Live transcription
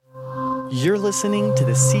You're listening to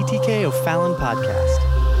the CTK O'Fallon podcast.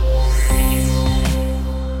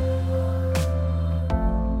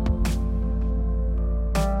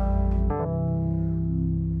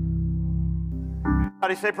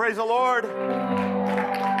 Everybody say praise the Lord.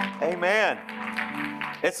 Amen.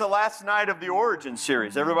 It's the last night of the Origin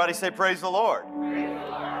series. Everybody say praise the Lord.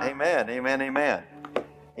 Amen, amen, amen.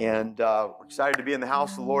 And we're excited to be in the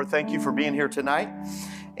house of the Lord. Thank you for being here tonight.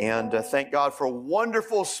 And thank God for a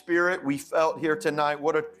wonderful spirit we felt here tonight.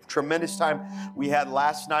 What a tremendous time we had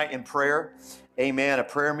last night in prayer. Amen. A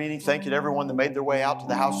prayer meeting. Thank you to everyone that made their way out to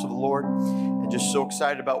the house of the Lord. And just so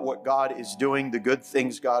excited about what God is doing, the good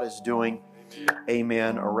things God is doing.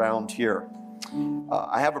 Amen. Around here.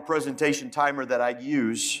 I have a presentation timer that I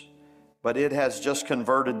use, but it has just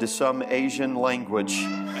converted to some Asian language.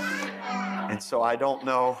 And so I don't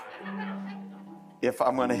know if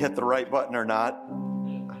I'm going to hit the right button or not.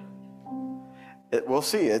 We'll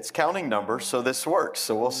see. It's counting numbers, so this works.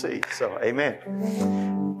 So we'll see. So,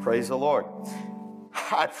 amen. Praise the Lord.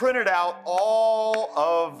 I printed out all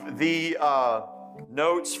of the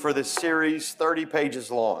notes for this series, 30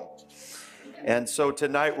 pages long. And so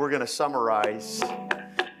tonight we're going to summarize.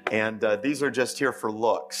 And these are just here for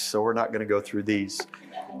looks, so we're not going to go through these.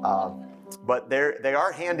 But they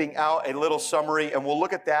are handing out a little summary, and we'll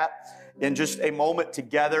look at that in just a moment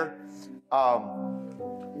together.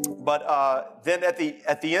 But then at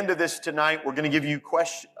the end of this tonight, we're going to give you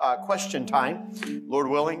question time, Lord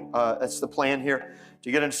willing. That's the plan here,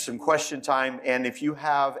 to get into some question time. And if you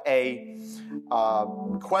have a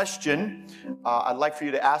question, I'd like for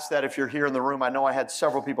you to ask that if you're here in the room. I know I had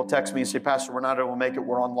several people text me and say, Pastor, we're not able to make it.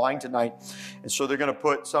 We're online tonight. And so they're going to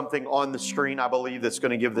put something on the screen, I believe, that's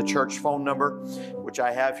going to give the church phone number, which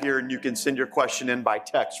I have here. And you can send your question in by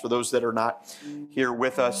text for those that are not here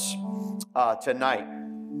with us tonight.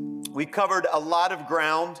 We covered a lot of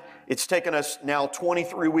ground. It's taken us now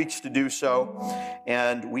 23 weeks to do so.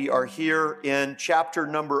 And we are here in chapter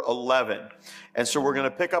number 11. And so we're going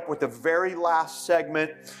to pick up with the very last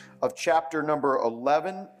segment of chapter number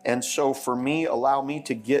 11. And so for me, allow me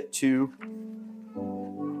to get to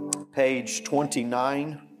page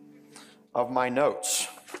 29 of my notes.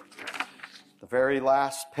 The very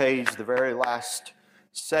last page, the very last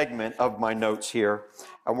segment of my notes here.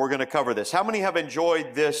 And we're going to cover this. How many have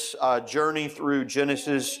enjoyed this journey through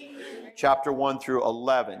Genesis chapter 1 through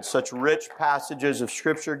 11? Such rich passages of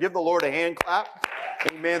Scripture. Give the Lord a hand clap.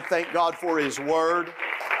 Amen. Thank God for His Word.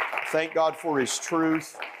 Thank God for His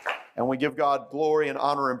truth. And we give God glory and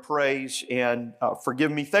honor and praise. And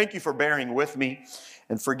forgive me. Thank you for bearing with me.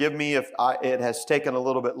 And forgive me if it has taken a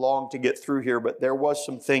little bit long to get through here. But there was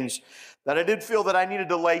some things that I did feel that I needed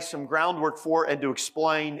to lay some groundwork for and to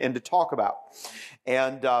explain and to talk about.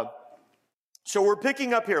 And so we're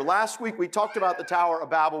picking up here. Last week we talked about the Tower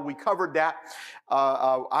of Babel. We covered that.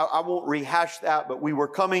 I won't rehash that, but we were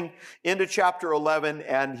coming into chapter 11,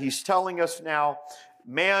 and he's telling us now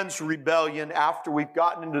man's rebellion after we've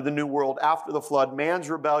gotten into the new world, after the flood.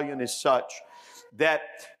 Man's rebellion is such that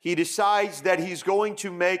he decides that he's going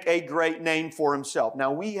to make a great name for himself.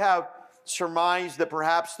 Now we have surmised that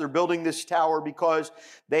perhaps they're building this tower because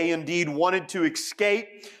they indeed wanted to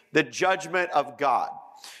escape the judgment of God.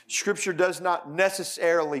 Scripture does not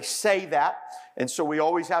necessarily say that, and so we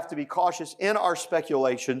always have to be cautious in our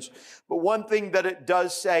speculations. But one thing that it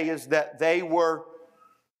does say is that they were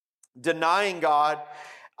denying God,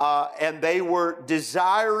 and they were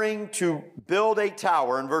desiring to build a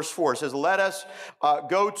tower. In verse 4, it says, let us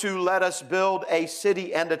build a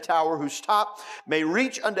city and a tower whose top may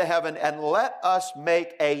reach unto heaven, and let us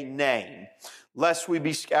make a name, lest we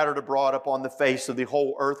be scattered abroad upon the face of the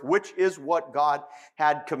whole earth, which is what God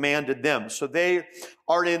had commanded them. So they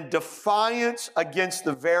are in defiance against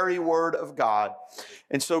the very word of God.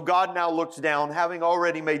 And so God now looks down, having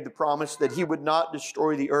already made the promise that He would not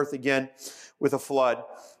destroy the earth again with a flood.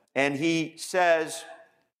 And He says,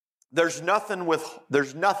 there's nothing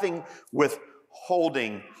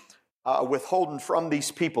withholding from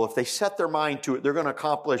these people. If they set their mind to it, they're going to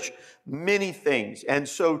accomplish many things. And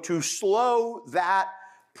so to slow that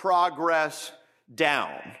progress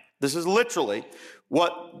down, this is literally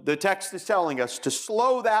what the text is telling us, to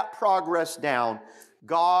slow that progress down,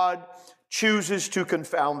 God chooses to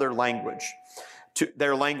confound their languages.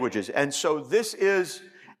 And so this is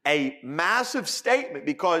a massive statement,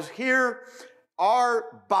 because here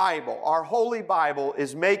our Bible, our Holy Bible,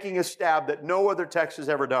 is making a stab that no other text has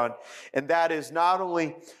ever done. And that is not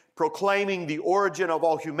only proclaiming the origin of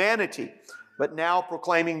all humanity, but now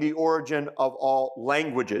proclaiming the origin of all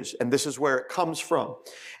languages. And this is where it comes from.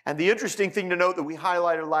 And the interesting thing to note that we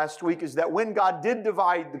highlighted last week is that when God did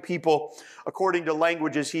divide the people according to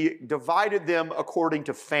languages, he divided them according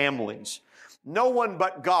to families. No one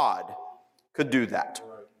but God could do that.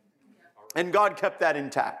 And God kept that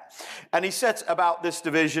intact. And he sets about this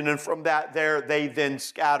division, and from that they then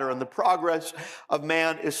scatter, and the progress of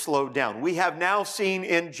man is slowed down. We have now seen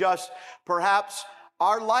in just perhaps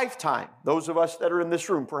our lifetime, those of us that are in this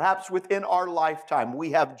room, perhaps within our lifetime, we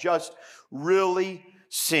have just really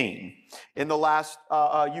seen in the last,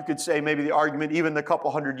 you could say maybe the argument, even the couple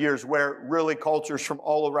hundred years, where really cultures from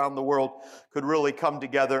all around the world could really come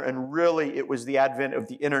together. And really it was the advent of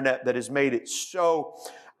the internet that has made it so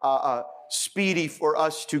speedy for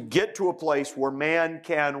us to get to a place where man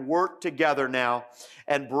can work together now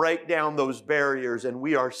and break down those barriers. And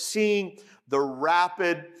we are seeing the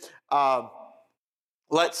rapid,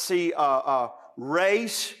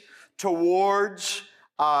 race towards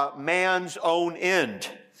man's own end.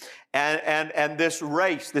 And this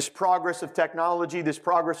race, this progress of technology, this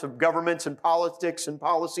progress of governments and politics and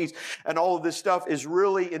policies and all of this stuff is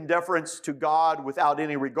really in deference to God without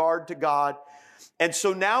any regard to God. And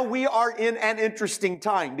so now we are in an interesting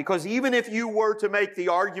time, because even if you were to make the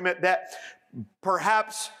argument that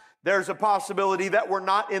perhaps there's a possibility that we're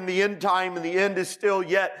not in the end time and the end is still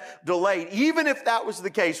yet delayed, even if that was the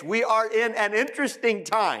case, we are in an interesting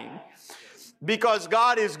time because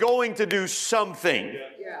God is going to do something.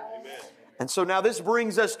 And so now this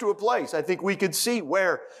brings us to a place I think we could see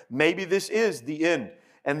where maybe this is the end.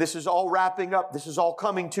 And this is all wrapping up. This is all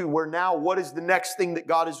coming to where now what is the next thing that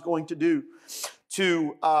God is going to do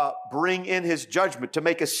to bring in his judgment, to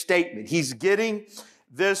make a statement. He's getting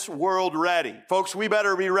this world ready. Folks, we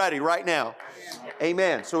better be ready right now.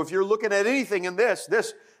 Amen. So if you're looking at anything in this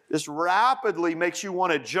rapidly makes you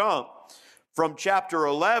want to jump from chapter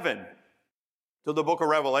 11 to the book of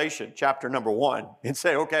Revelation, chapter number 1, and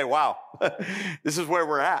say, okay, wow, this is where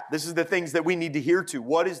we're at. This is the things that we need to hear to.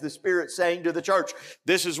 What is the Spirit saying to the church?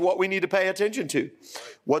 This is what we need to pay attention to.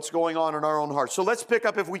 What's going on in our own hearts. So let's pick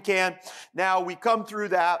up if we can. Now we come through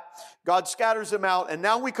that. God scatters them out. And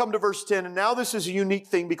now we come to verse 10. And now this is a unique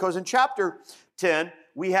thing, because in chapter 10,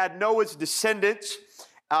 we had Noah's descendants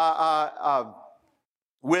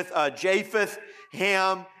with Japheth,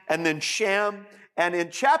 Ham, and then Shem. And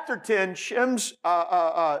in chapter 10, Shem's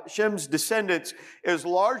descendants is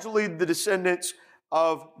largely the descendants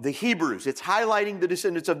of the Hebrews. It's highlighting the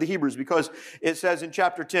descendants of the Hebrews, because it says in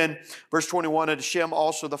chapter 10, verse 21, and Shem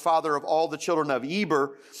also the father of all the children of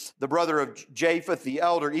Eber, the brother of Japheth the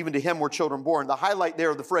elder, even to him were children born. The highlight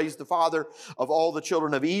there of the phrase, the father of all the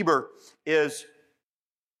children of Eber, is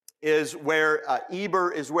where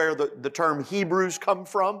Eber is where the term Hebrews come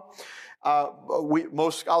from.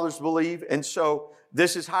 Most scholars believe. And so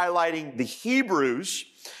this is highlighting the Hebrews.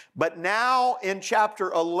 But now in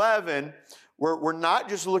chapter 11, we're not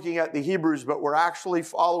just looking at the Hebrews, but we're actually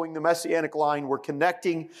following the Messianic line. We're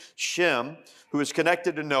connecting Shem, who is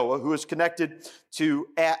connected to Noah, who is connected to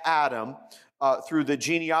Adam through the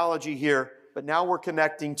genealogy here. But now we're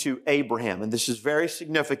connecting to Abraham. And this is very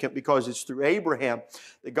significant, because it's through Abraham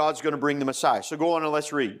that God's going to bring the Messiah. So go on and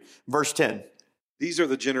let's read. Verse 10. These are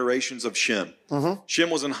the generations of Shem. Mm-hmm.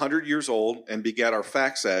 Shem was 100 years old and begat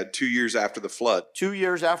Arphaxad 2 years after the flood. 2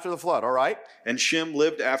 years after the flood, all right. And Shem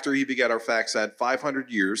lived after he begat Arphaxad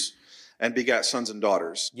 500 years and begat sons and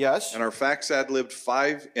daughters. Yes. And Arphaxad lived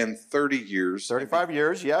 530 years. 35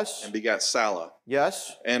 years, yes. And begat Salah.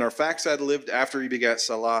 Yes. And Arphaxad lived after he begat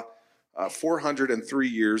Salah 403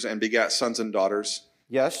 years and begat sons and daughters.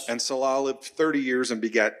 Yes. And Salah lived 30 years and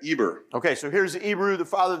begat Eber. Okay, so here's Eber, the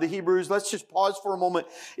father of the Hebrews. Let's just pause for a moment,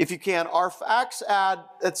 if you can. Arphaxad,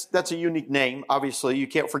 that's a unique name, obviously. You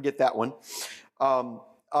can't forget that one.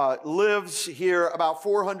 Lives here about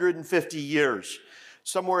 450 years,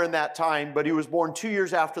 somewhere in that time, but he was born 2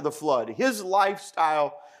 years after the flood. His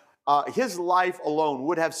lifestyle, his life alone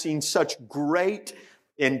would have seen such great,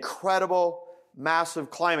 incredible, massive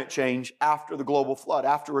climate change after the global flood,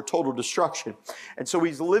 after a total destruction. And so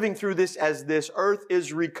he's living through this as this earth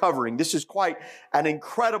is recovering. This is quite an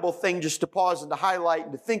incredible thing just to pause and to highlight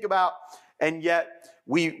and to think about. And yet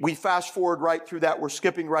we fast forward right through that. We're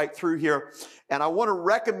skipping right through here. And I want to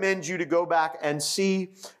recommend you to go back and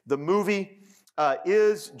see the movie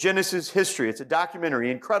Is Genesis History. It's a documentary,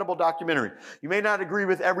 incredible documentary. You may not agree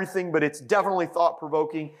with everything, but it's definitely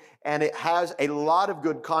thought-provoking, and it has a lot of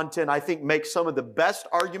good content. I think makes some of the best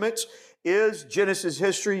arguments is Genesis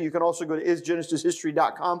History. You can also go to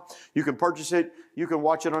isgenesishistory.com. You can purchase it. You can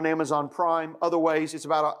watch it on Amazon Prime. Other ways, it's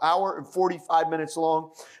about an hour and 45 minutes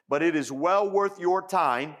long, but it is well worth your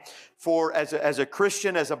time for, as a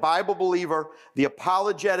Christian, as a Bible believer, the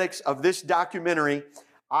apologetics of this documentary.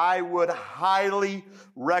 I would highly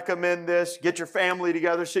recommend this. Get your family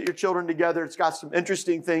together, sit your children together. It's got some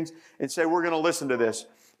interesting things, and say, we're going to listen to this.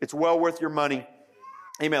 It's well worth your money.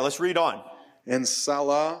 Amen. Let's read on. And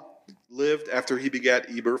Salah lived after he begat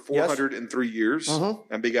Eber 403 years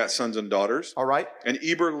and begat sons and daughters. All right. And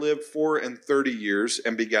Eber lived 430 years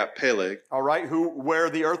and begat Peleg. All right. Where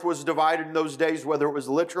the earth was divided in those days, whether it was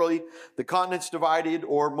literally the continents divided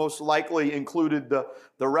or most likely included the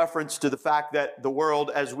reference to the fact that the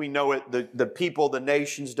world as we know it, the people, the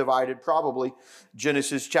nations divided, probably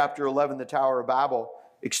Genesis chapter 11, the Tower of Babel,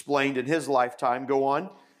 explained in his lifetime. Go on.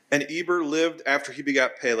 And Eber lived after he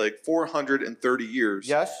begat Peleg 430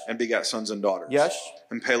 years and begat sons and daughters. Yes.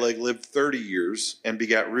 And Peleg lived 30 years and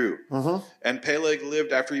begat Reu. And Peleg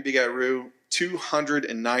lived after he begat Reu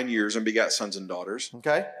 209 years and begat sons and daughters.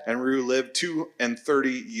 Okay. And Reu lived 230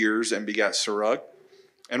 years and begat Serug.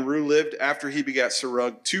 And Reu lived after he begat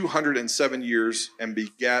Serug 207 years and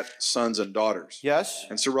begat sons and daughters. Yes.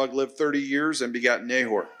 And Serug lived 30 years and begat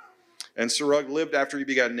Nahor. And Serug lived after he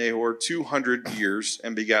begat Nahor 200 years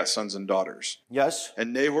and begat sons and daughters. Yes.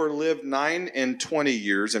 And Nahor lived 29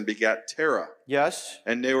 years and begat Terah. Yes.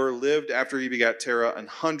 And Nahor lived after he begat Terah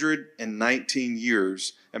 119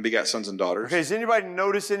 years and begat sons and daughters. Okay, does anybody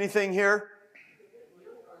notice anything here?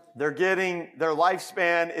 Their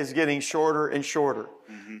lifespan is getting shorter and shorter.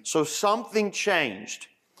 So something changed.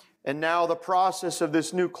 And now the process of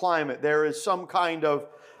this new climate, there is some kind of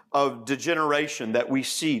degeneration that we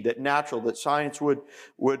see, that science would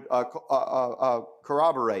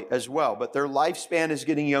corroborate as well. But their lifespan is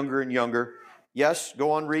getting younger and younger. Yes,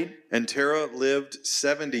 go on, read. And Terah lived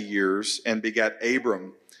 70 years and begat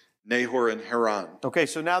Abram, Nahor, and Haran. Okay,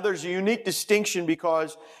 so now there's a unique distinction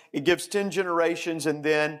because it gives 10 generations and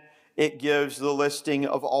then it gives the listing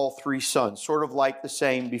of all three sons, sort of like the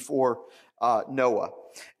same before Noah.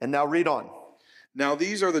 And now read on. Now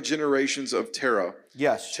these are the generations of Terah.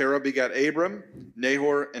 Yes. Terah begat Abram,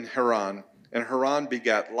 Nahor, and Haran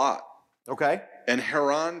begat Lot. Okay. And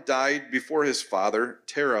Haran died before his father,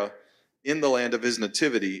 Terah, in the land of his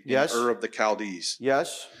nativity, in Ur of the Chaldees.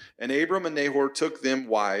 Yes. And Abram and Nahor took them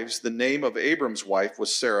wives. The name of Abram's wife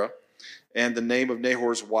was Sarah, and the name of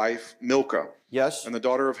Nahor's wife, Milcah. Yes. And the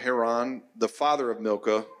daughter of Haran, the father of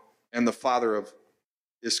Milcah, and the father of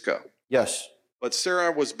Iscah. Yes. But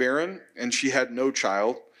Sarah was barren, and she had no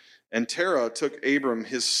child. And Terah took Abram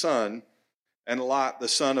his son, and Lot the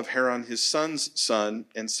son of Haran his son's son,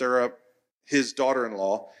 and Sarah his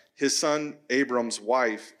daughter-in-law, his son Abram's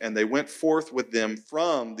wife, and they went forth with them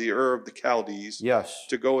from the Ur of the Chaldees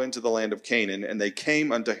to go into the land of Canaan. And they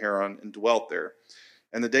came unto Haran and dwelt there.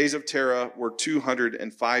 And the days of Terah were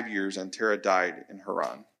 205 years, and Terah died in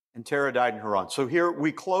Haran. And Terah died in Haran. So here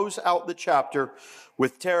we close out the chapter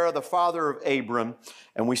with Terah, the father of Abram,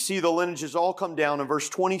 and we see the lineages all come down. In verse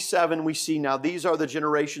 27, we see now these are the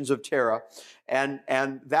generations of Terah. And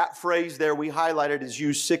that phrase there we highlighted is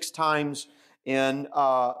used 6 times in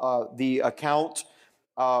the account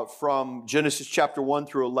from Genesis chapter 1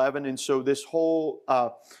 through 11. And so this whole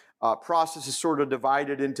process is sort of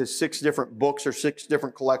divided into 6 different books or 6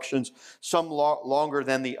 different collections, some longer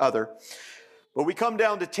than the other. But we come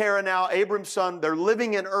down to Terah now, Abram's son. They're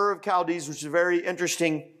living in Ur of Chaldees, which is a very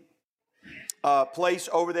interesting place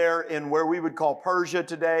over there in where we would call Persia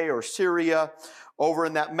today or Syria, over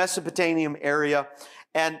in that Mesopotamian area.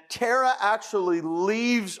 And Terah actually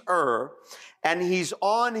leaves Ur, and he's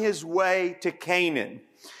on his way to Canaan.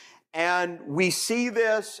 And we see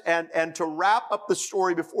this, and to wrap up the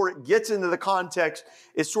story before it gets into the context,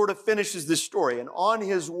 it sort of finishes this story. And on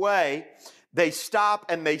his way, they stop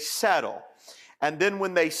and they settle. And then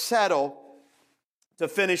when they settle, to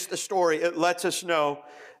finish the story, it lets us know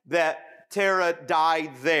that Terah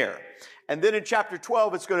died there. And then in chapter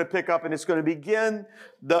 12, it's going to pick up and it's going to begin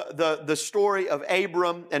the story of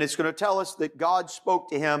Abram. And it's going to tell us that God spoke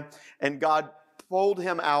to him and God pulled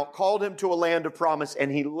him out, called him to a land of promise,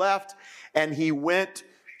 and he left and he went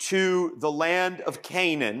to the land of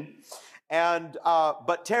Canaan. And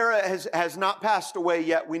but Terah has not passed away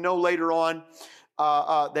yet. We know later on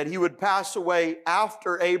that he would pass away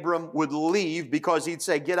after Abram would leave, because he'd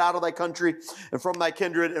say, get out of thy country and from thy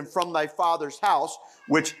kindred and from thy father's house,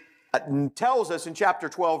 which tells us in chapter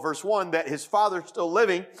 12, verse 1, that his father's still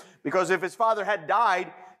living, because if his father had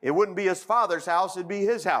died, It wouldn't be his father's house, it'd be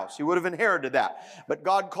his house. He would have inherited that. But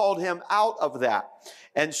God called him out of that.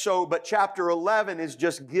 And so, but chapter 11 is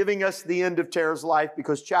just giving us the end of Terah's life,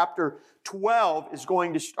 because chapter 12 is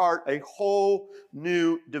going to start a whole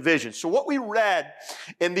new division. So what we read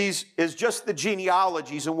in these is just the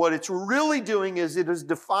genealogies, and what it's really doing is it is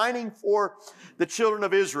defining for the children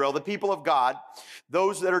of Israel, the people of God,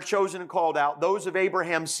 those that are chosen and called out, those of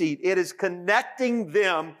Abraham's seed. It is connecting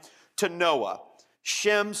them to Noah,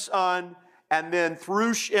 Shem's son, and then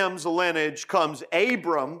through Shem's lineage comes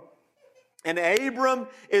Abram. And Abram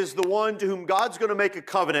is the one to whom God's going to make a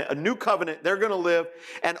covenant, a new covenant. They're going to live.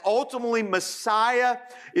 And ultimately, Messiah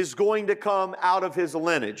is going to come out of his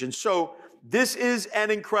lineage. And so this is an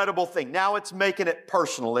incredible thing. Now it's making it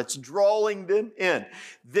personal. It's drawing them in.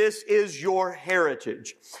 This is your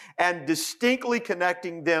heritage. And distinctly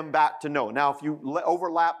connecting them back to Noah. Now, if you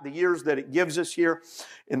overlap the years that it gives us here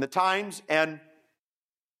in the times, and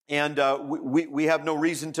we have no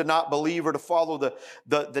reason to not believe or to follow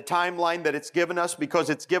the timeline that it's given us, because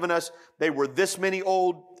it's given us they were this many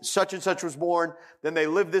old, such and such was born, then they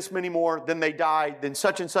lived this many more, then they died, then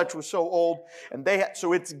such and such was so old, and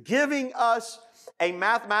so it's giving us a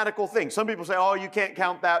mathematical thing. Some people say, oh, you can't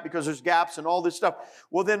count that because there's gaps and all this stuff.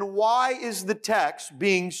 Well, then why is the text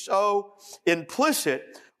being so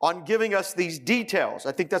implicit on giving us these details?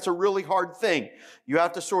 I think that's a really hard thing. You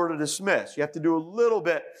have to sort of dismiss. You have to do a little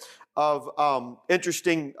bit of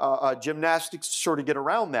interesting gymnastics to sort of get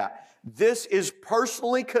around that. This is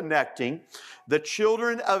personally connecting the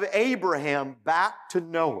children of Abraham back to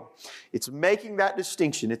Noah. It's making that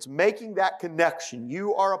distinction. It's making that connection.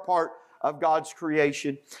 You are a part of God's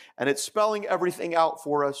creation, and it's spelling everything out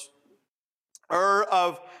for us. Ur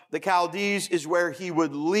of the Chaldees is where he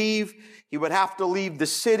would leave. He would have to leave the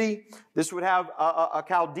city. This would have a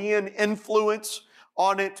Chaldean influence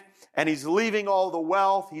on it. And he's leaving all the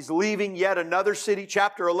wealth. He's leaving yet another city.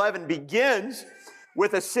 Chapter 11 begins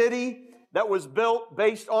with a city that was built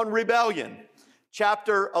based on rebellion.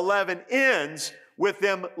 Chapter 11 ends with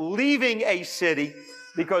them leaving a city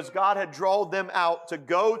because God had drawn them out to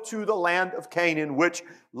go to the land of Canaan, which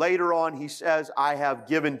later on he says, I have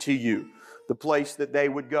given to you. The place that they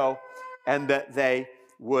would go and that they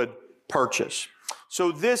would purchase.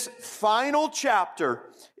 So this final chapter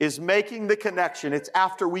is making the connection. It's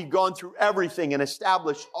after we've gone through everything and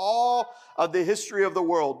established all of the history of the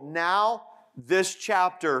world. Now this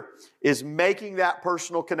chapter is making that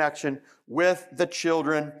personal connection with the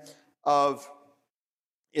children of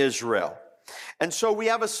Israel. And so we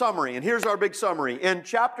have a summary, and here's our big summary. In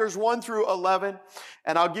chapters 1 through 11,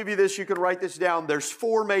 and I'll give you this, you can write this down, there's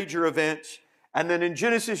 4 major events. And then in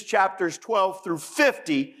Genesis chapters 12 through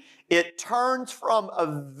 50, it turns from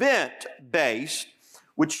event-based,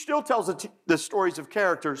 which still tells the stories of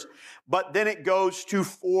characters, but then it goes to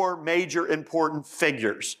 4 major important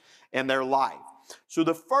figures in their life. So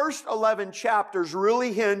the first 11 chapters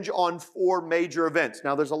really hinge on 4 major events.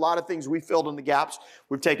 Now, there's a lot of things we filled in the gaps.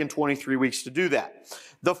 We've taken 23 weeks to do that.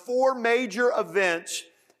 The 4 major events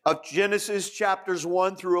of Genesis chapters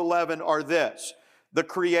 1 through 11 are this: the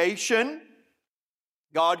creation,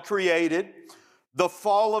 God created; the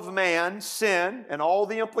fall of man, sin, and all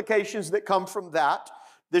the implications that come from that.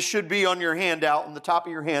 This should be on your handout, on the top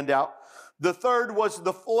of your handout. The third was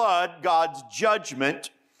the flood, God's judgment,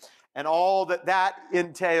 and all that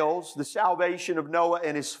entails, the salvation of Noah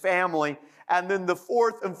and his family. And then the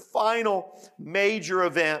fourth and final major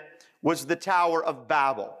event was the Tower of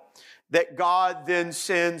Babel, that God then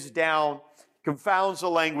sends down, confounds the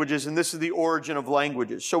languages, and this is the origin of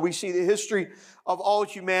languages. So we see the history of all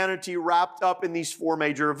humanity wrapped up in these 4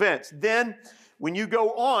 major events. Then when you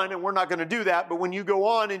go on, and we're not going to do that, but when you go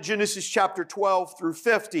on in Genesis chapter 12 through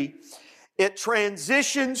 50, it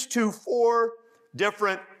transitions to 4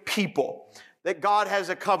 different people that God has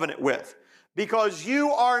a covenant with, because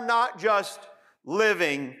you are not just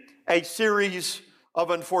living a series of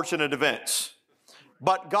unfortunate events,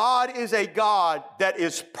 but God is a God that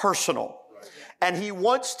is personal, and he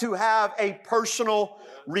wants to have a personal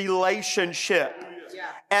relationship.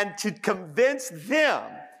 And to convince them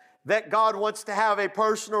that God wants to have a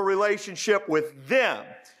personal relationship with them,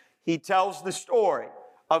 he tells the story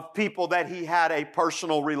of people that he had a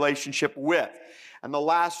personal relationship with. And the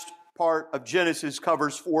last part of Genesis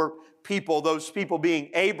covers 4 people, those people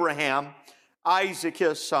being Abraham, Isaac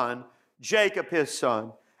his son, Jacob his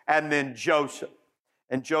son, and then Joseph.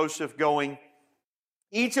 And Joseph going,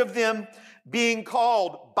 each of them being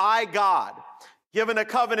called by God, given a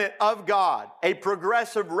covenant of God, a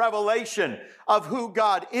progressive revelation of who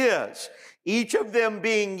God is, each of them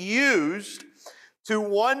being used to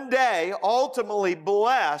one day ultimately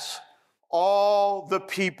bless all the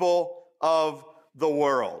people of the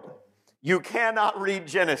world. You cannot read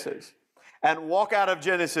Genesis and walk out of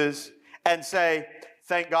Genesis and say,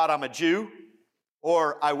 thank God I'm a Jew,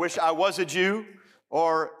 or I wish I was a Jew,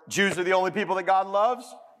 or Jews are the only people that God loves,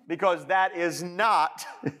 because that is not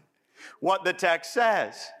what the text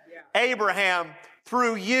says. Abraham,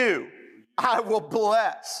 through you, I will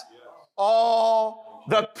bless all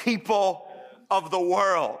the people of the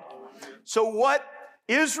world. So what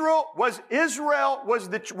were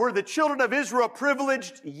the children of Israel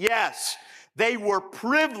privileged? Yes, they were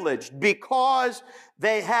privileged because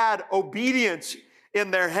they had obedience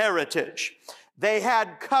in their heritage. They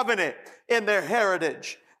had covenant in their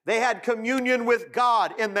heritage. They had communion with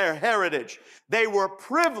God in their heritage. They were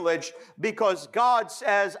privileged because God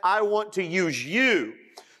says, I want to use you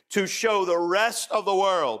to show the rest of the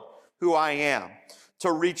world who I am,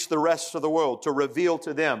 to reach the rest of the world, to reveal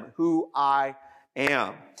to them who I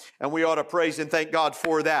am. And we ought to praise and thank God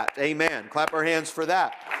for that. Amen. Clap our hands for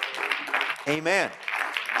that. Amen.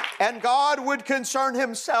 And God would concern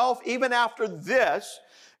himself, even after this,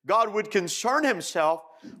 God would concern himself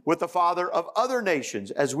with the father of other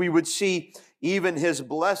nations, as we would see even his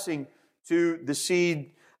blessing to the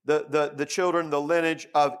seed, the children, the lineage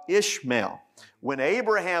of Ishmael. When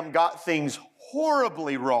Abraham got things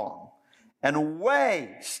horribly wrong and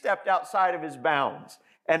way stepped outside of his bounds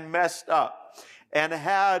and messed up and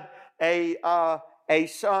had a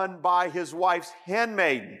son by his wife's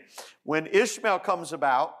handmaiden, when Ishmael comes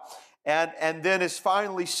about and then is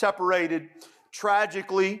finally separated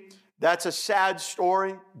tragically, that's a sad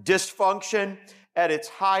story, dysfunction at its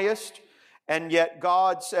highest, and yet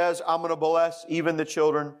God says, I'm going to bless even the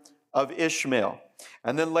children of Ishmael.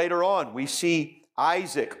 And then later on, we see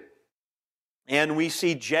Isaac and we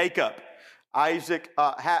see Jacob. Isaac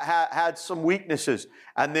had some weaknesses.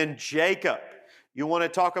 And then Jacob, you want to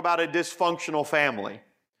talk about a dysfunctional family.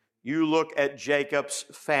 You look at Jacob's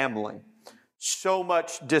family. So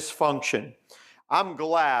much dysfunction. I'm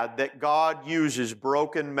glad that God uses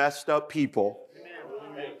broken, messed up people.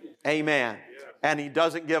 Amen. And he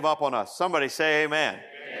doesn't give up on us. Somebody say amen.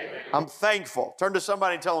 I'm thankful. Turn to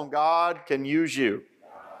somebody and tell them, God can use you.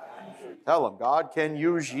 Tell them, God can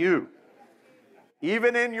use you.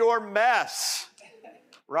 Even in your mess.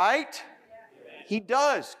 Right? He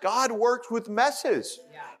does. God works with messes.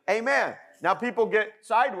 Amen. Now people get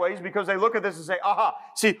sideways because they look at this and say, aha,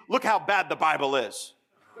 see, look how bad the Bible is.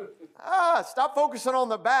 Stop focusing on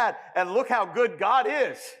the bad and look how good God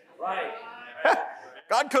is. Right.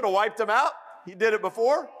 God could have wiped them out. He did it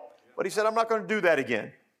before. But he said, I'm not going to do that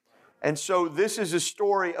again. And so this is a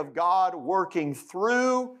story of God working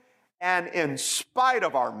through and in spite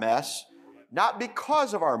of our mess, not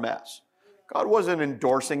because of our mess. God wasn't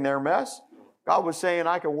endorsing their mess. God was saying,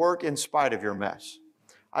 I can work in spite of your mess.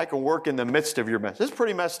 I can work in the midst of your mess. This is a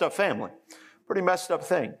pretty messed up family. Pretty messed up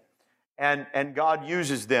thing. And God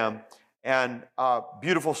uses them. And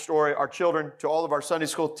beautiful story. Our children, to all of our Sunday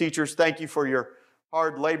school teachers, thank you for your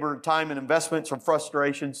hard labor, time, and investments and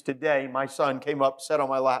frustrations. Today, my son came up, sat on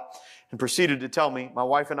my lap, and proceeded to tell me, my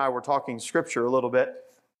wife and I were talking scripture a little bit,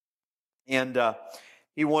 and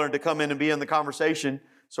he wanted to come in and be in the conversation.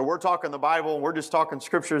 So we're talking the Bible, and we're just talking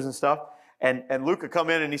scriptures and stuff. And Luke would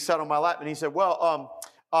come in, and he sat on my lap, and he said, well,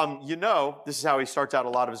 this is how he starts out a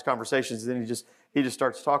lot of his conversations. And then he just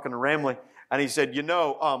starts talking and rambling. And he said,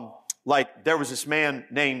 like there was this man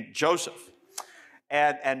named Joseph.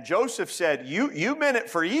 And Joseph said, you meant it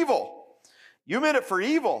for evil. You meant it for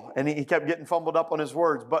evil. And he kept getting fumbled up on his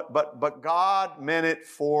words. But God meant it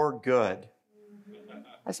for good.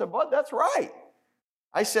 I said, but that's right.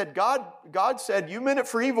 I said, God said, you meant it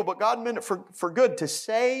for evil, but God meant it for good, to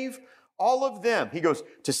save all of them. He goes,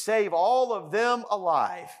 to save all of them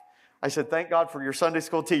alive. I said, thank God for your Sunday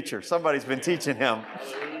school teacher. Somebody's been teaching him.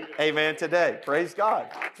 Amen today. Praise God.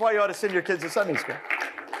 That's why you ought to send your kids to Sunday school.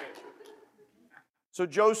 So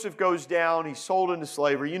Joseph goes down. He's sold into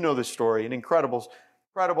slavery. You know the story. An incredible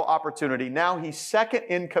opportunity. Now he's second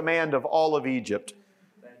in command of all of Egypt.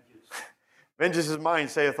 Vengeance is mine,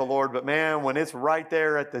 saith the Lord. But man, when it's right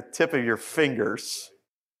there at the tip of your fingers,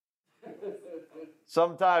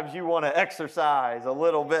 sometimes you want to exercise a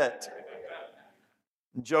little bit.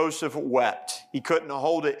 Joseph wept. He couldn't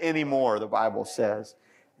hold it anymore, the Bible says.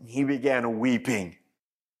 He began weeping.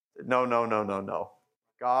 No.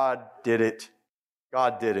 God did it.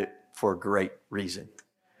 God did it for a great reason.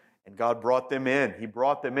 And God brought them in. He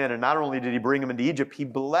brought them in. And not only did he bring them into Egypt, he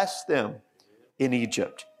blessed them in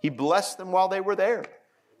Egypt. He blessed them while they were there.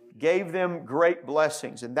 Gave them great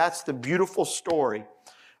blessings. And that's the beautiful story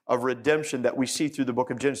of redemption that we see through the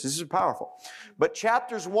book of Genesis. This is powerful. But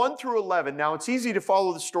chapters 1 through 11, now it's easy to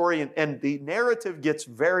follow the story, and the narrative gets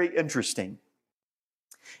very interesting.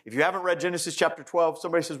 If you haven't read Genesis chapter 12,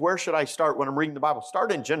 somebody says, where should I start when I'm reading the Bible?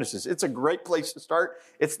 Start in Genesis. It's a great place to start.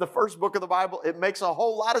 It's the first book of the Bible. It makes a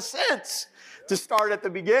whole lot of sense to start at the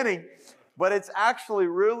beginning. But it's actually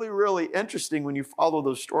really, really interesting when you follow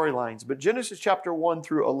those storylines. But Genesis chapter 1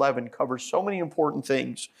 through 11 covers so many important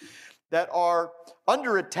things that are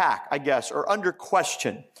under attack, I guess, or under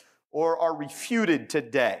question, or are refuted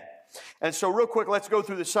today. And so real quick, let's go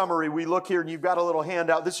through the summary. We look here, and you've got a little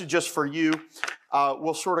handout. This is just for you.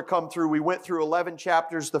 We'll sort of come through. We went through 11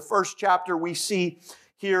 chapters. The first chapter we see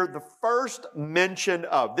here, the first mention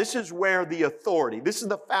of. This is where the authority, this is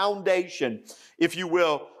the foundation, if you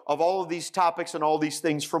will, of all of these topics and all these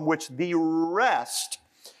things from which the rest,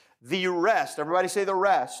 everybody say the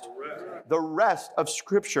rest of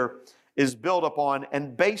Scripture is built upon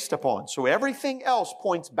and based upon. So everything else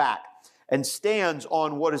points back and stands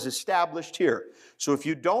on what is established here. So if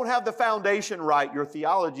you don't have the foundation right, your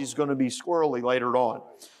theology is going to be squirrely later on,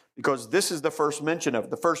 because this is the first mention of it.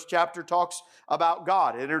 The first chapter talks about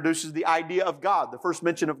God. It introduces the idea of God, the first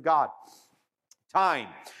mention of God. Time,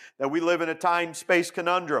 that we live in a time-space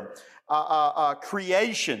conundrum.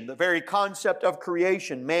 Creation, the very concept of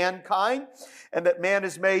creation. Mankind, and that man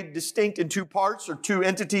is made distinct in two parts or two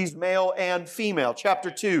entities, male and female.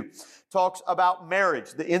 Chapter 2 talks about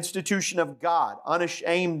marriage, the institution of God,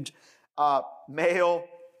 unashamed male,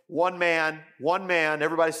 one man,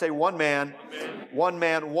 everybody say one man,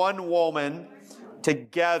 one woman,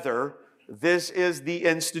 together. This is the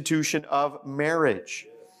institution of marriage.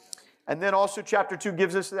 And then also chapter 2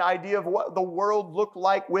 gives us the idea of what the world looked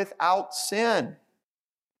like without sin.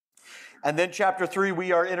 And then chapter 3,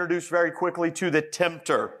 we are introduced very quickly to the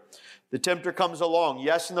tempter. The tempter comes along,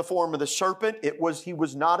 yes, in the form of the serpent. He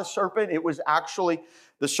was not a serpent. It was actually,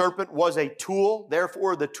 the serpent was a tool.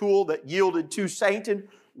 Therefore, the tool that yielded to Satan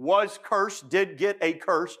was cursed, did get a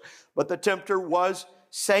curse. But the tempter was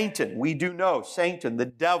Satan. We do know Satan, the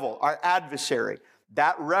devil, our adversary.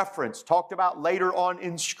 That reference talked about later on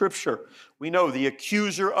in Scripture. We know the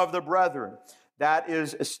accuser of the brethren. That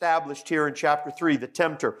is established here in chapter 3, the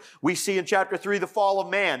tempter. We see in chapter 3 the fall of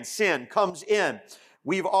man. Sin comes in.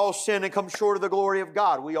 We've all sinned and come short of the glory of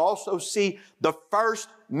God. We also see the first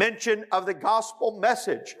mention of the gospel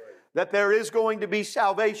message, that there is going to be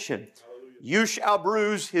salvation. You shall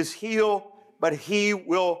bruise his heel, but he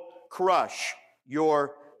will crush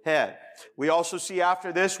your head. We also see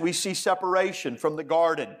after this, we see separation from the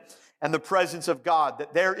garden and the presence of God,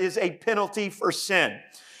 that there is a penalty for sin.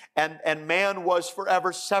 And man was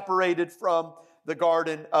forever separated from the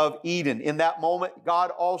Garden of Eden. In that moment, God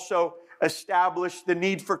also established the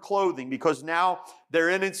need for clothing, because now their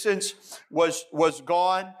innocence was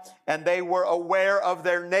gone and they were aware of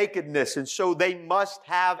their nakedness. And so they must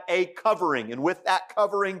have a covering. And with that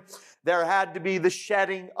covering, there had to be the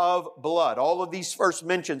shedding of blood. All of these first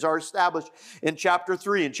mentions are established in chapter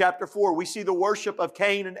 3. In chapter 4, we see the worship of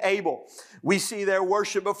Cain and Abel. We see their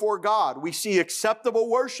worship before God. We see acceptable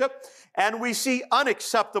worship and we see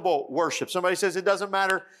unacceptable worship. Somebody says it doesn't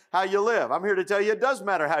matter how you live. I'm here to tell you it does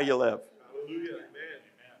matter how you live. Hallelujah.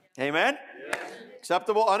 Amen? Yes.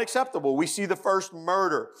 Acceptable, unacceptable. We see the first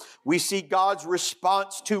murder. We see God's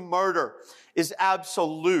response to murder is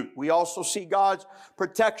absolute. We also see God's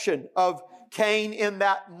protection of Cain in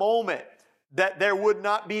that moment, that there would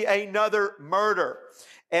not be another murder,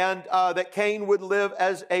 and that Cain would live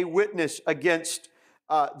as a witness against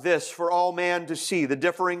this for all man to see, the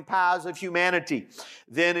differing paths of humanity.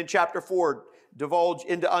 Then in chapter 4, divulge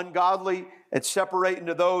into ungodly and separate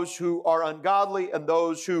into those who are ungodly and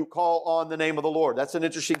those who call on the name of the Lord. That's an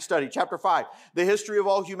interesting study. Chapter 5, the history of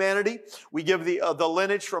all humanity. We give the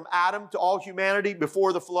lineage from Adam to all humanity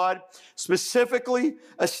before the flood, specifically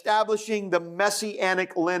establishing the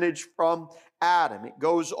messianic lineage from Adam. It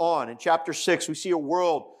goes on. In chapter 6, we see a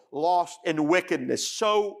world lost in wickedness,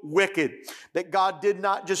 so wicked that God did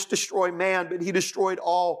not just destroy man, but he destroyed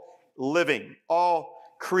all living, all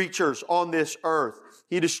creatures on this earth.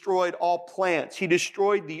 He destroyed all plants. He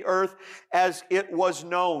destroyed the earth as it was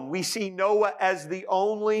known. We see Noah as the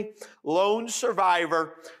only lone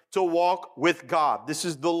survivor to walk with God. This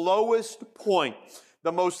is the lowest point,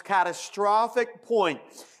 the most catastrophic point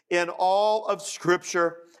in all of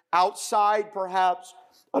Scripture, outside perhaps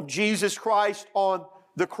of Jesus Christ on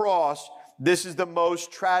the cross. This is the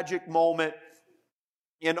most tragic moment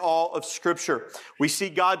in all of Scripture. We see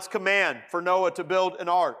God's command for Noah to build an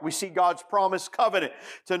ark. We see God's promised covenant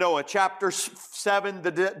to Noah. Chapter 7,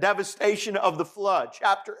 the devastation of the flood.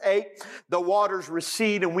 Chapter 8, the waters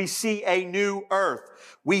recede and we see a new earth.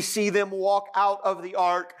 We see them walk out of the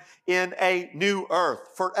ark in a new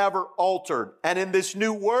earth, forever altered. And in this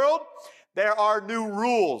new world, there are new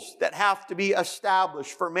rules that have to be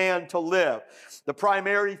established for man to live. The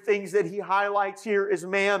primary things that he highlights here is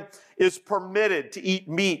man is permitted to eat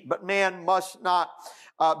meat, but man must not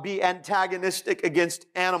be antagonistic against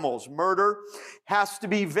animals. Murder has to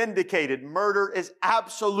be vindicated. Murder is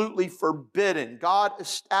absolutely forbidden. God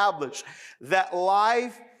established that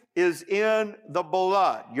life is in the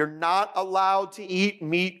blood. You're not allowed to eat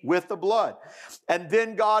meat with the blood. And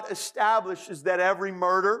then God establishes that every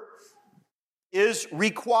murder is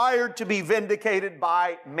required to be vindicated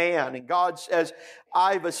by man. And God says,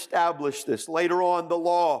 I've established this. Later on, the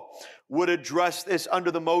law would address this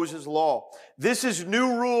under the Moses law. This is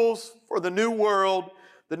new rules for the new world,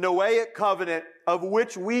 the Noahic covenant, of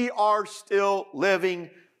which we are still living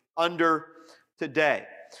under today.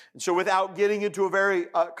 And so without getting into a very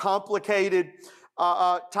complicated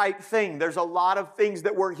type thing, there's a lot of things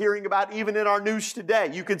that we're hearing about even in our news today.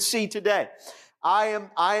 You can see today. I'm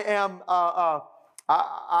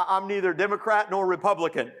neither Democrat nor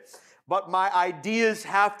Republican, but my ideas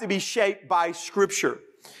have to be shaped by Scripture.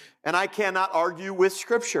 And I cannot argue with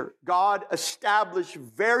Scripture. God established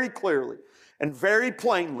very clearly and very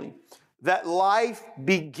plainly that life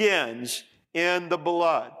begins in the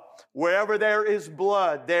blood. Wherever there is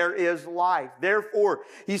blood, there is life. Therefore,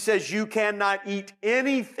 he says you cannot eat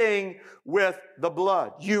anything with the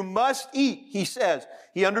blood. You must eat, he says.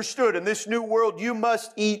 He understood in this new world, you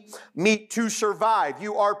must eat meat to survive.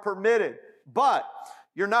 You are permitted, but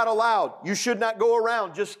you're not allowed. You should not go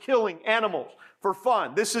around just killing animals for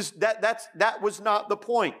fun. That was not the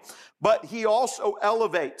point. But he also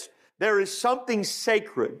elevates. There is something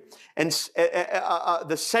sacred and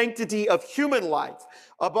the sanctity of human life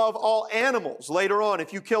above all animals. Later on,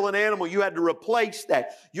 if you kill an animal, you had to replace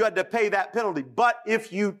that. You had to pay that penalty. But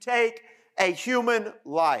if you take a human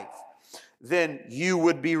life, then you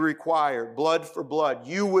would be required, blood for blood,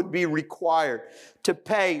 you would be required to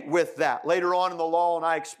pay with that. Later on in the law, and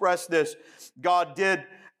I expressed this, God did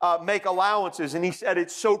make allowances, and he said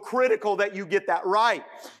it's so critical that you get that right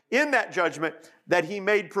in that judgment that he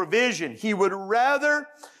made provision. He would rather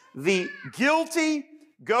the guilty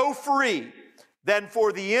go free than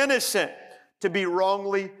for the innocent to be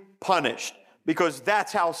wrongly punished, because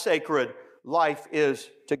that's how sacred life is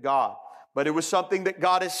to God. But it was something that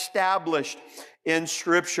God established in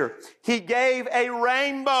Scripture. He gave a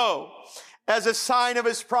rainbow as a sign of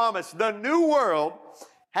his promise. The new world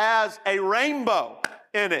has a rainbow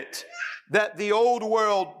in it that the old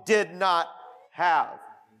world did not have.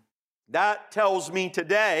 That tells me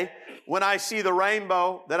today, when I see the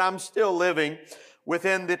rainbow, that I'm still living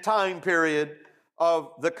within the time period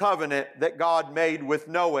of the covenant that God made with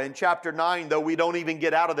Noah. In chapter 9, though, we don't even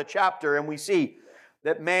get out of the chapter, and we see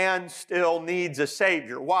that man still needs a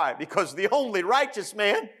Savior. Why? Because the only righteous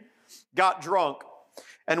man got drunk.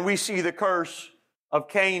 And we see the curse of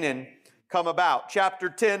Canaan come about. Chapter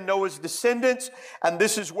 10, Noah's descendants, and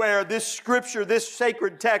this is where this scripture, this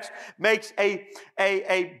sacred text, makes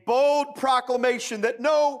a bold proclamation that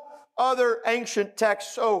no other ancient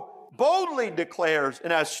text so boldly declares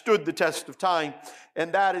and has stood the test of time,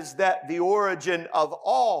 and that is that the origin of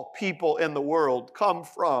all people in the world come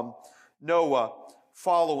from Noah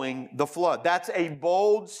following the flood. That's a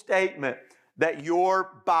bold statement that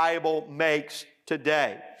your Bible makes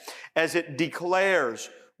today as it declares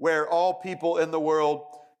where all people in the world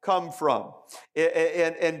come from,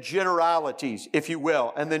 and generalities, if you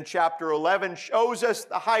will. And then chapter 11 shows us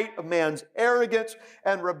the height of man's arrogance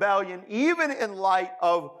and rebellion, even in light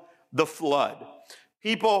of the flood.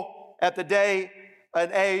 People at the day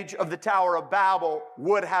and age of the Tower of Babel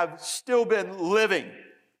would have still been living,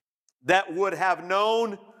 that would have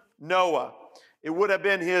known Noah. It would have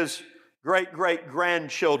been his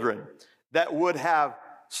great-great-grandchildren that would have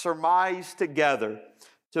surmised together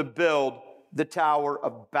to build the Tower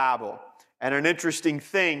of Babel. And an interesting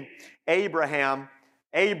thing, Abram,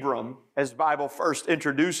 as the Bible first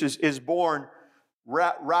introduces, is born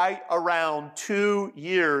right around 2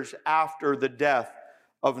 years after the death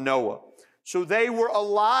of Noah. So they were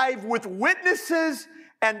alive with witnesses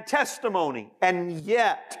and testimony, and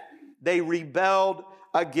yet they rebelled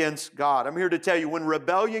against God. I'm here to tell you, when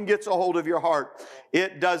rebellion gets a hold of your heart,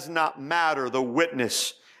 it does not matter the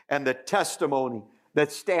witness and the testimony that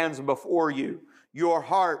stands before you. Your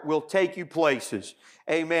heart will take you places,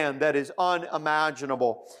 amen, that is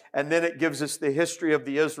unimaginable. And then it gives us the history of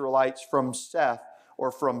the Israelites from Seth,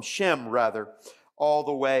 or from Shem rather, all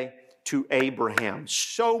the way to Abraham.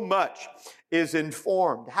 So much is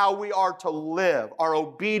informed. How we are to live, our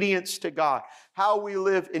obedience to God, how we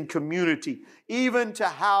live in community, even to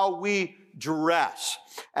how we dress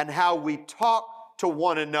and how we talk to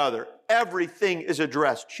one another. Everything is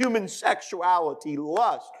addressed. Human sexuality,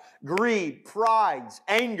 lust, greed, prides,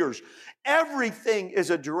 angers, everything is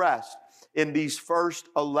addressed in these first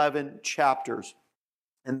 11 chapters.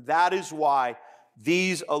 And that is why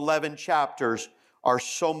these 11 chapters are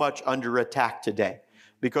so much under attack today.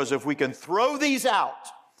 Because if we can throw these out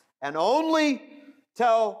and only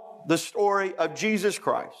tell the story of Jesus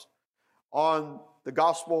Christ on the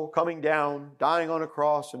gospel coming down, dying on a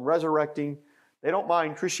cross and resurrecting, they don't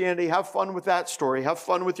mind Christianity. Have fun with that story. Have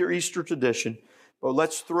fun with your Easter tradition. But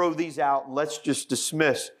let's throw these out and let's just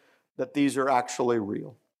dismiss that these are actually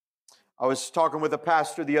real. I was talking with a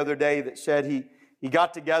pastor the other day that said he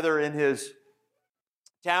got together in his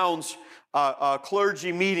town's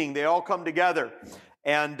clergy meeting. They all come together.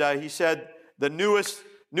 And he said the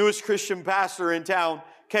newest Christian pastor in town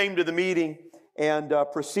came to the meeting and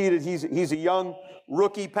proceeded. He's a young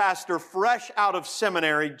rookie pastor, fresh out of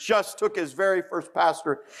seminary, just took his very first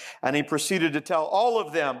pastor, and he proceeded to tell all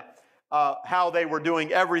of them how they were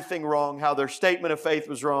doing everything wrong, how their statement of faith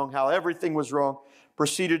was wrong, how everything was wrong.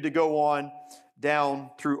 Proceeded to go on down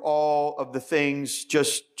through all of the things,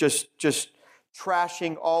 just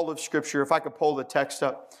trashing all of Scripture. If I could pull the text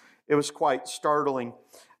up, it was quite startling.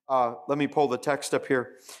 Let me pull the text up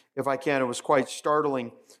here if I can. It was quite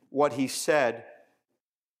startling what he said.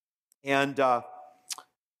 And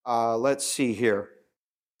let's see here.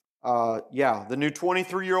 The new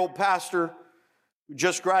 23-year-old pastor who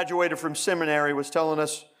just graduated from seminary was telling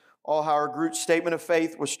us all how our group statement of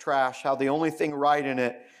faith was trash, how the only thing right in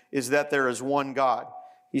it is that there is one God.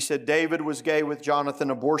 He said David was gay with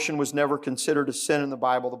Jonathan. Abortion was never considered a sin in the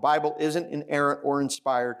Bible. The Bible isn't inerrant or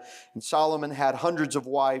inspired. And Solomon had hundreds of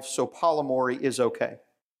wives, so polyamory is okay.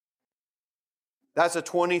 That's a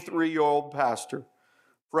 23-year-old pastor,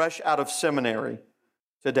 fresh out of seminary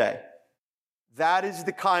today. That is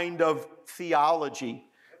the kind of theology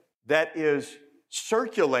that is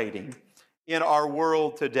circulating in our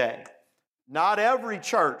world today. Not every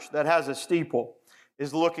church that has a steeple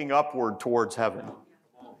is looking upward towards heaven.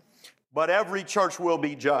 But every church will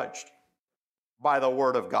be judged by the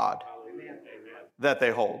Word of God that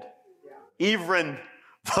they hold. Even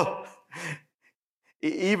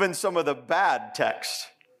some of the bad texts,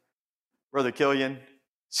 Brother Killian,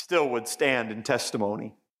 still would stand in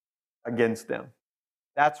testimony against them.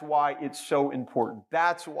 That's why it's so important.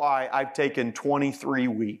 That's why I've taken 23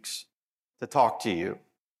 weeks to talk to you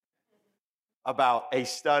about a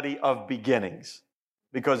study of beginnings.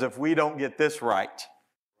 Because if we don't get this right,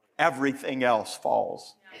 everything else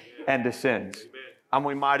falls and descends. And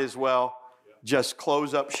we might as well just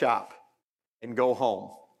close up shop and go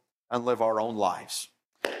home and live our own lives.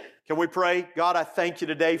 Can we pray? God, I thank you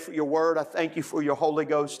today for your word. I thank you for your Holy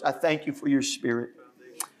Ghost. I thank you for your Spirit.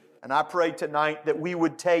 And I pray tonight that we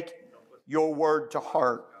would take your word to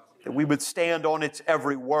heart, that we would stand on its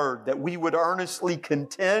every word, that we would earnestly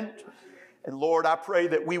contend. And Lord, I pray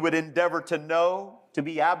that we would endeavor to know, to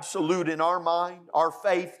be absolute in our mind, our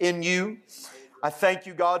faith in you. I thank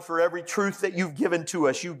you, God, for every truth that you've given to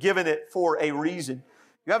us. You've given it for a reason.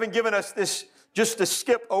 You haven't given us this just to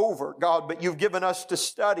skip over, God, but you've given us to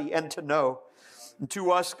study and to know. And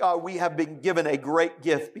to us, God, we have been given a great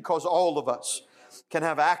gift because all of us can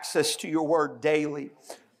have access to your word daily.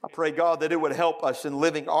 I pray, God, that it would help us in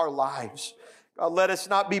living our lives. God, let us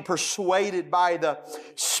not be persuaded by the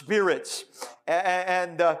spirits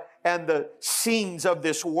and the scenes of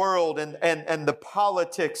this world and the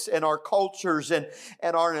politics and our cultures and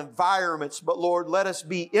our environments. But Lord, let us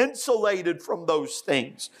be insulated from those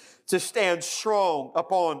things to stand strong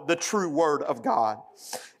upon the true word of God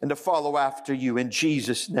and to follow after you in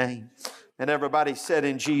Jesus' name. And everybody said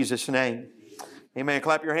in Jesus' name. Amen.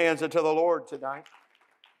 Clap your hands unto the Lord tonight.